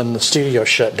sold when the studio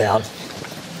shut down.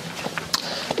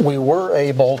 We were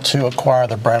able to acquire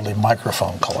the Bradley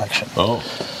microphone collection.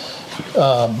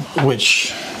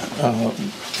 Which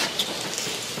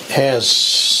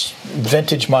has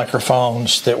vintage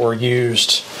microphones that were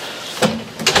used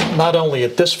not only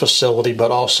at this facility but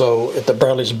also at the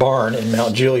Bradley's barn in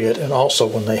Mount Juliet, and also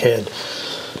when they had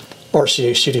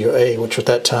RCA Studio A, which at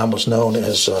that time was known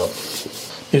as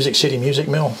Music City Music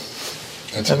Mill,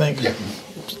 I think. Yeah.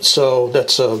 So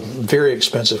that's a very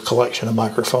expensive collection of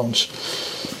microphones.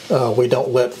 We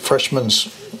don't let freshman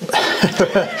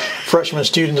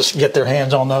students get their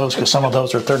hands on those, because some of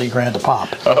those are $30,000 a pop.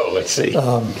 Oh, let's see.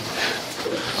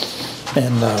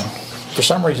 For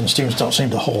some reason, students don't seem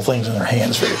to hold things in their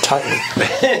hands very tightly.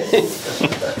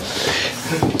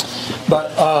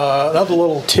 But another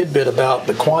little tidbit about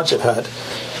the Quonset hut.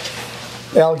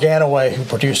 Al Ganaway, who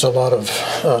produced a lot of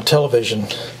television,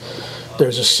 there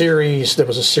was a series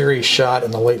shot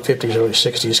in the late 50s, early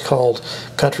 60s called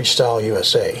Country Style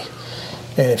USA.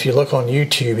 And if you look on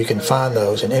YouTube, you can find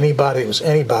those. And anybody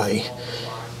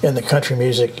in the country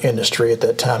music industry at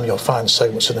that time, you'll find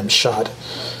segments of them shot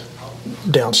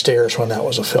downstairs when that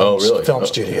was a film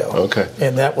studio. Okay.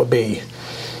 And that would be,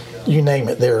 you name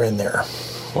it, they're in there.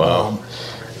 Wow.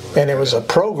 And it was a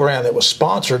program that was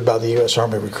sponsored by the U.S.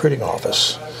 Army Recruiting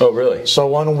Office. Oh, really? So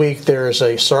one week there's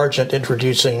a sergeant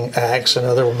introducing acts,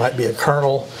 another one might be a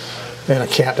colonel, and a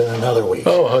captain another week.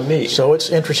 Oh, how neat. So it's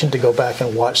interesting to go back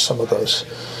and watch some of those.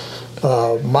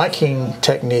 Miking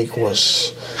technique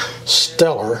was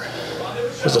stellar.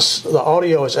 The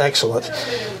audio is excellent,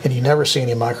 and you never see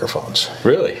any microphones.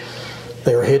 Really?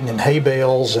 They were hidden in hay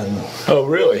bales and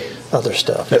other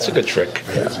stuff. That's a good trick.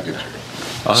 Yeah.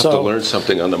 I'll have to learn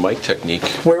something on the mic technique.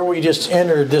 Where we just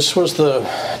entered, this was the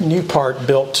new part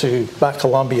built by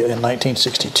Columbia in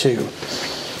 1962.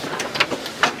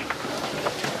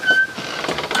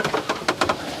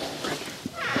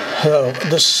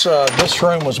 This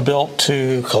room was built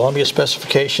to Columbia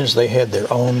specifications. They had their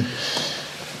own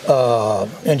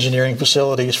engineering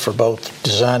facilities for both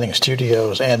designing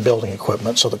studios and building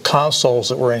equipment. So the consoles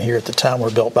that were in here at the time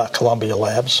were built by Columbia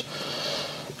Labs.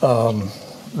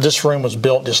 This room was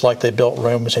built just like they built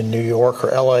rooms in New York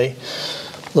or LA.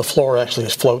 The floor actually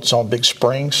floats on big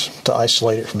springs to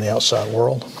isolate it from the outside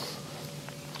world,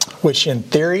 which in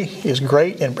theory is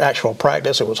great. In actual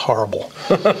practice, it was horrible.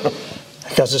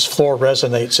 Because this floor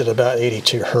resonates at about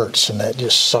 82 hertz, and that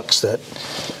just sucks that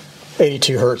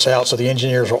 82 hertz out. So the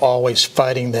engineers were always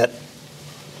fighting that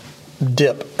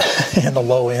dip in the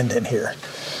low end in here.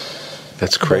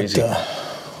 That's crazy. But,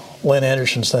 Lynn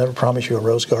Anderson's Never Promised You a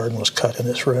Rose Garden was cut in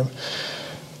this room.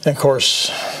 And of course,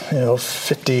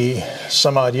 50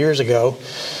 some odd years ago,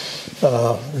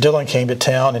 Dylan came to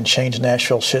town and changed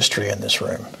Nashville's history in this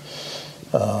room.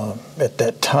 At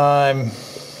that time,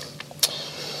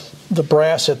 the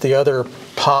brass at the other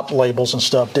pop labels and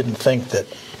stuff didn't think that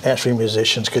Nashville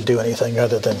musicians could do anything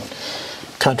other than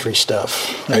country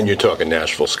stuff. And you're talking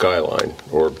Nashville Skyline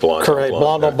or Blonde? Correct.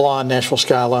 Blonde on Blonde, Nashville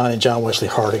Skyline, and John Wesley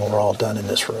Harding were all done in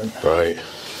this room. Right.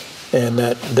 And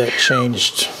that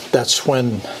changed. That's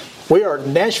when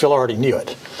Nashville already knew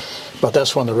it, but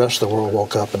that's when the rest of the world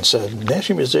woke up and said,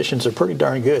 Nashville musicians are pretty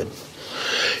darn good.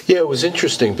 Yeah, it was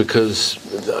interesting because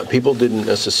people didn't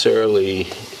necessarily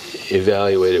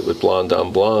evaluate it with Blonde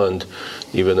on Blonde,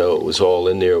 even though it was all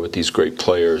in there with these great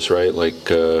players, right? Like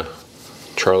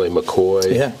Charlie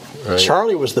McCoy. Yeah. Right?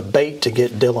 Charlie was the bait to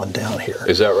get Dylan down here.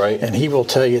 Is that right? And he will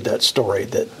tell you that story,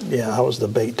 that, I was the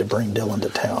bait to bring Dylan to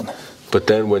town. But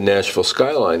then when Nashville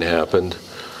Skyline happened,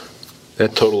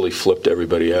 that totally flipped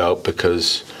everybody out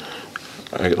because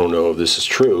I don't know if this is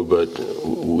true, but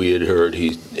we had heard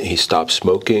he stopped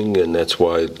smoking, and that's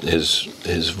why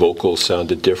his vocals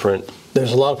sounded different.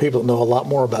 There's a lot of people that know a lot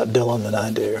more about Dylan than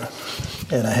I do.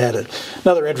 And I had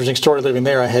another interesting story living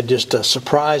there. I had just a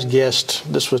surprise guest.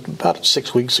 This was about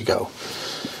 6 weeks ago.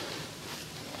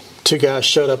 2 guys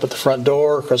showed up at the front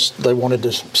door because they wanted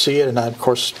to see it, and I, of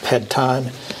course, had time.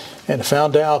 And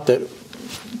found out that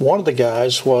one of the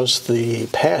guys was the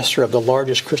pastor of the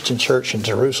largest Christian church in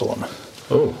Jerusalem.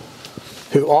 Oh.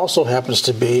 Who also happens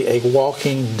to be a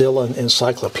walking Dylan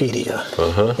encyclopedia.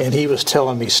 Uh-huh. And he was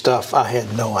telling me stuff I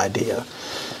had no idea.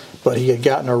 But he had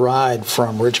gotten a ride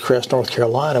from Ridgecrest, North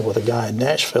Carolina with a guy in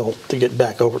Nashville to get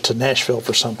back over to Nashville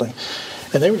for something.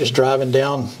 And they were just driving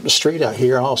down the street out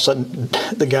here, and all of a sudden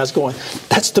the guy's going,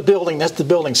 that's the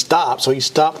building, stop. So he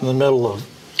stopped in the middle of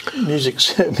Music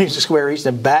Square East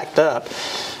and backed up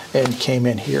and came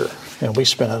in here. And we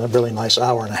spent a really nice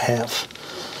hour and a half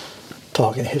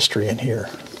talking history in here.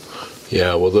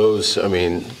 Yeah, well, those,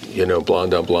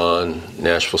 Blonde on Blonde,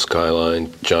 Nashville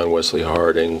Skyline, John Wesley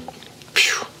Harding,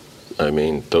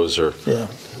 those are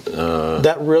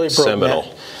that really broke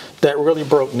seminal. That really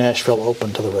broke Nashville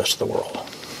open to the rest of the world.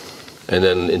 And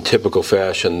then in typical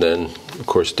fashion, then, of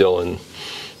course, Dylan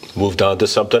moved on to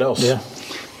something else. Yeah.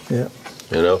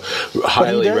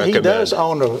 Highly recommend. He does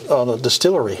own a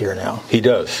distillery here now. He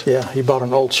does? Yeah, he bought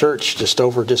an old church just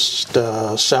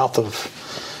south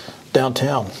of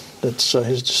downtown. That's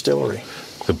his distillery.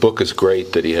 The book is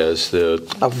great that he has, the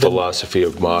philosophy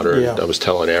of modern. Yeah. I was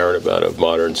telling Aaron about a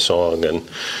modern song, and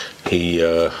he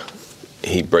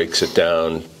breaks it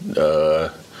down.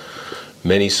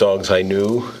 Many songs I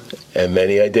knew, and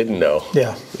many I didn't know.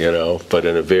 Yeah. But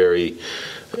in a very,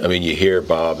 you hear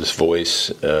Bob's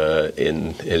voice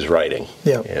in his writing.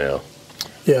 Yeah.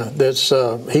 Yeah.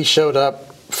 He showed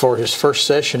up for his first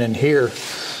session in here.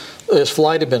 His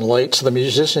flight had been late, so the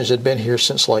musicians had been here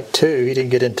since like 2. He didn't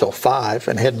get in until 5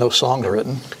 and had no songs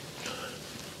written.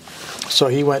 So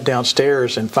he went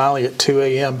downstairs, and finally at 2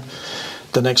 a.m.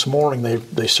 the next morning,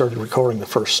 they started recording the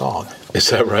first song.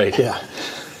 Is that right? Yeah.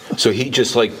 So he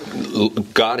just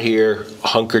got here,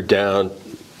 hunkered down,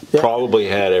 probably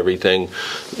had everything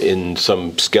in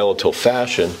some skeletal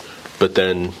fashion, but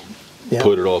then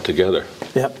put it all together.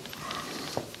 Yep.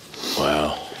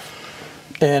 Wow.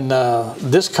 And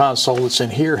this console that's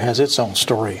in here has its own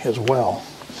story as well.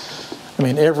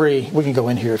 We can go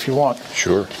in here if you want.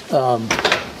 Sure.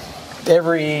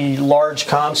 Every large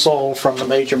console from the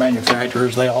major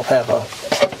manufacturers, they all have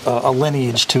a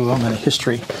lineage to them and a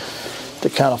history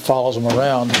that kind of follows them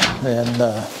around. And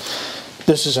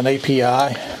this is an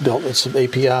API built. It's an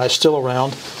API still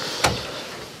around.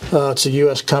 It's a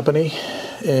U.S. company,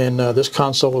 and this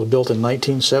console was built in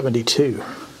 1972.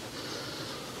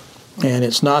 And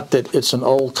it's not that it's an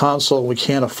old console, we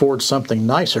can't afford something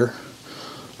nicer.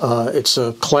 It's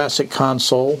a classic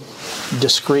console,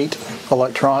 discrete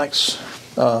electronics,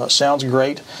 sounds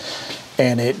great,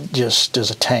 and it just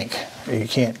is a tank. You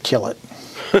can't kill it.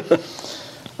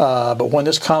 But when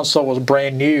this console was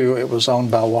brand new, it was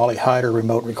owned by Wally Hyder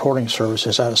Remote Recording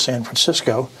Services out of San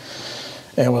Francisco,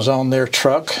 and was on their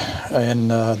truck.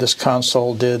 And this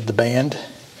console did the band,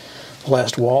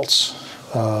 Last Waltz,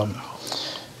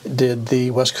 did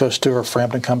the West Coast tour of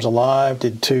Frampton Comes Alive,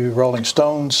 did 2 Rolling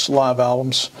Stones live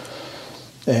albums,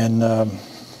 and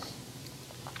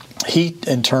he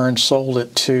in turn sold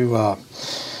it to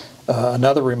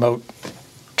another remote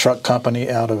truck company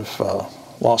out of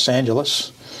Los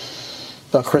Angeles.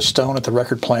 Chris Stone at the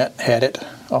record plant had it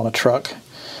on a truck,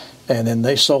 and then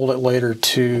they sold it later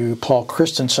to Paul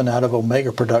Christensen out of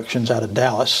Omega Productions out of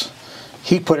Dallas.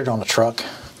 He put it on a truck.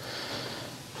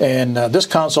 And this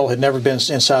console had never been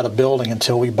inside a building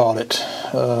until we bought it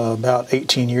about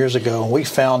 18 years ago. And we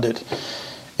found it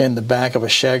in the back of a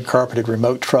shag-carpeted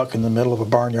remote truck in the middle of a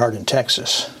barnyard in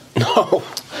Texas. No.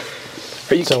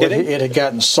 Are you kidding? It had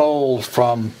gotten sold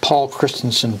from Paul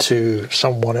Christensen to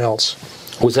someone else.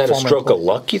 Was that a stroke of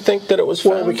luck, you think, that it was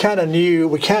found? Well, we kind of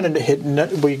knew. It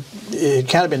had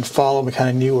kind of been followed. We kind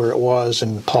of knew where it was.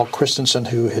 And Paul Christensen,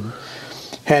 who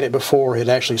had it before, had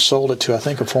actually sold it to, I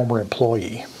think, a former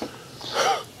employee.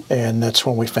 And that's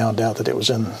when we found out that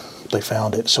they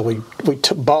found it. So we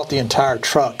bought the entire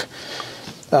truck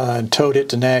and towed it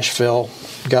to Nashville,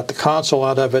 got the console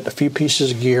out of it, a few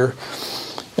pieces of gear,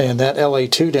 and that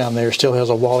LA2 down there still has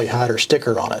a Wally Hyder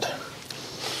sticker on it.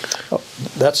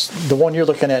 That's the one you're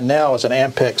looking at now is an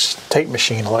Ampex tape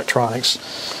machine electronics,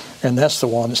 and that's the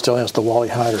one that still has the Wally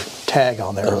Hyder tag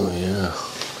on there. Oh, yeah.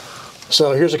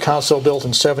 So here's a console built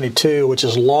in '72, which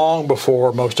is long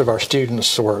before most of our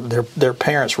students were. Their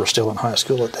parents were still in high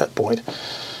school at that point.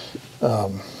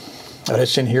 And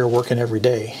it's in here working every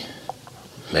day.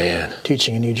 Man.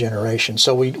 Teaching a new generation.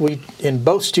 So we in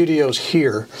both studios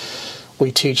here,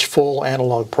 we teach full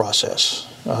analog process.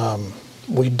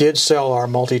 We did sell our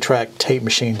multi-track tape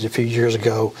machines a few years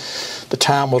ago. The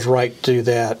time was right to do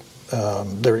that.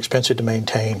 They're expensive to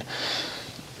maintain.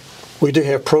 We do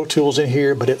have Pro Tools in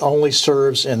here, but it only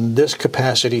serves in this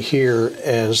capacity here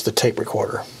as the tape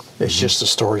recorder. It's just a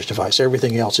storage device.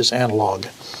 Everything else is analog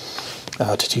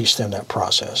to teach them that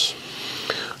process.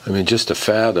 I mean, just to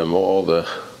fathom all the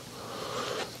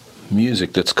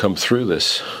music that's come through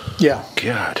this. Yeah.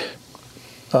 God.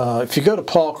 If you go to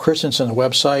Paul Christensen's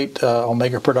website,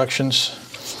 Omega Productions,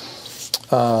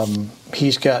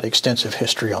 he's got extensive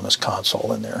history on this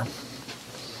console in there.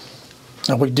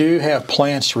 Now, we do have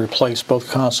plans to replace both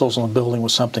consoles in the building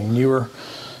with something newer.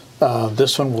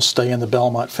 This one will stay in the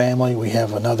Belmont family. We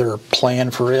have another plan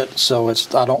for it, so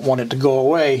I don't want it to go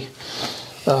away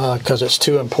because it's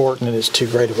too important and it's too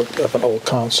great of an old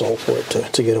console for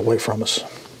it to get away from us.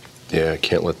 Yeah, I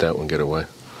can't let that one get away.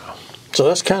 So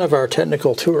that's kind of our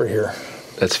technical tour here.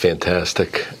 That's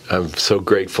fantastic. I'm so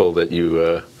grateful that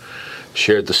you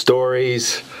shared the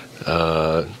stories,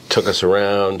 took us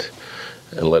around,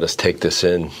 and let us take this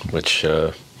in, which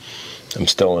I'm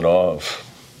still in awe of.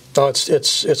 Oh,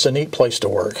 it's a neat place to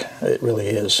work. It really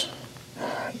is.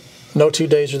 No 2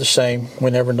 days are the same.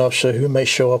 We never know who may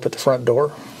show up at the front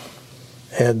door.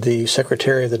 Had the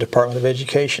Secretary of the Department of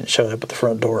Education showed up at the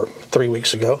front door 3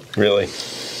 weeks ago. Really?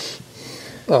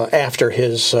 After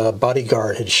his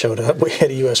bodyguard had showed up, we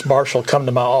had a U.S. Marshal come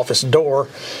to my office door.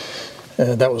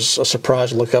 That was a surprise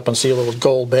to look up and see a little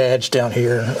gold badge down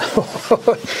here.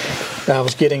 I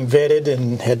was getting vetted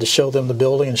and had to show them the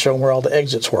building and show them where all the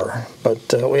exits were.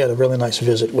 But we had a really nice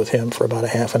visit with him for about a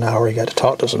half an hour. He got to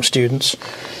talk to some students.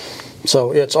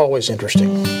 So it's always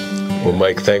interesting. Well,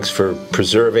 Mike, thanks for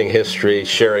preserving history,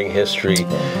 sharing history,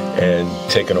 and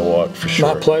taking a walk for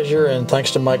sure. My pleasure, and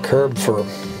thanks to Mike Kerb for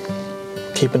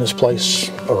keeping this place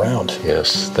around.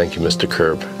 Yes, thank you, Mr.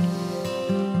 Kerb.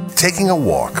 Taking a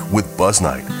Walk with Buzz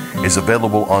Knight is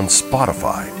available on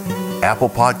Spotify, Apple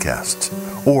Podcasts,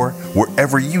 or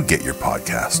wherever you get your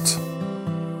podcasts.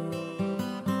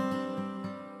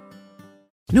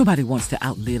 Nobody wants to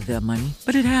outlive their money,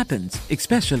 but it happens,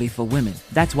 especially for women.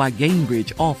 That's why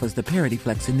Gainbridge offers the Parity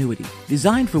Flex annuity,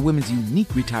 designed for women's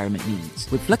unique retirement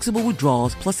needs, with flexible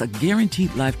withdrawals plus a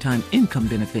guaranteed lifetime income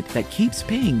benefit that keeps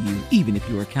paying you even if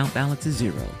your account balance is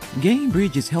zero.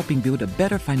 Gainbridge is helping build a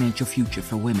better financial future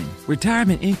for women.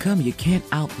 Retirement income you can't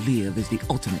outlive is the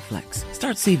ultimate flex.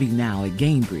 Start saving now at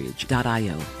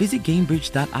Gainbridge.io. Visit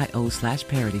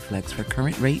Gainbridge.io/ParityFlex for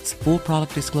current rates, full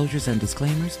product disclosures and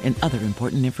disclaimers, and other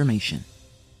important information.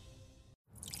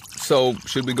 So,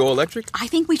 should we go electric? I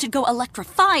think we should go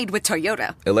electrified with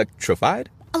Toyota. Electrified?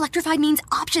 Electrified means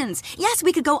options. Yes,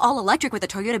 we could go all electric with a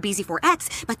Toyota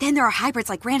BZ4X, but then there are hybrids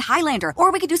like Grand Highlander,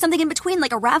 or we could do something in between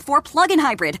like a RAV4 plug-in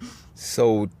hybrid.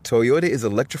 So, Toyota is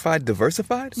electrified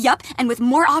diversified? Yup, and with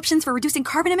more options for reducing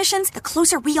carbon emissions, the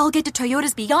closer we all get to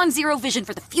Toyota's Beyond Zero vision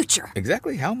for the future.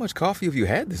 Exactly how much coffee have you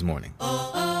had this morning?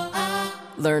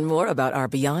 Learn more about our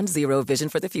Beyond Zero vision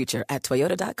for the future at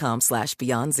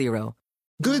toyota.com/Beyond Zero.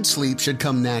 Good sleep should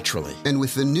come naturally, and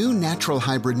with the new Natural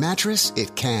Hybrid mattress,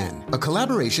 it can. A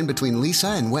collaboration between Lisa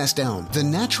and West Elm, the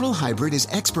Natural Hybrid is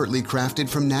expertly crafted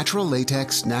from natural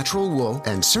latex, natural wool,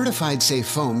 and certified safe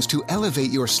foams to elevate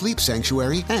your sleep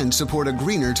sanctuary and support a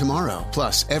greener tomorrow.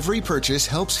 Plus, every purchase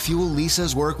helps fuel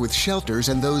Lisa's work with shelters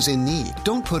and those in need.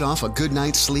 Don't put off a good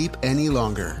night's sleep any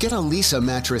longer. Get a Lisa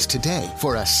mattress today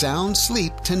for a sound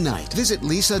sleep tonight. Visit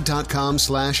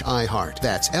lisa.com/iHeart.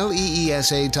 That's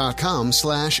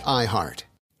LEESA.com/iHeart.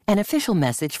 An official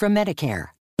message from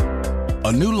Medicare.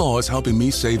 A new law is helping me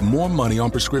save more money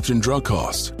on prescription drug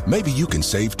costs. Maybe you can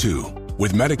save too.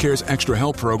 With Medicare's Extra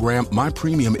Help program, my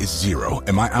premium is zero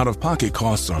and my out-of-pocket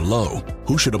costs are low.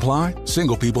 Who should apply?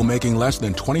 Single people making less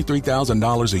than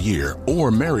 $23,000 a year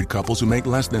or married couples who make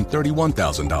less than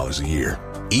 $31,000 a year.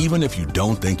 Even if you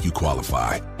don't think you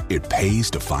qualify, it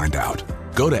pays to find out.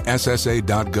 Go to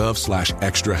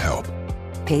ssa.gov/extrahelp.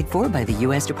 Paid for by the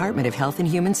U.S. Department of Health and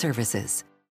Human Services.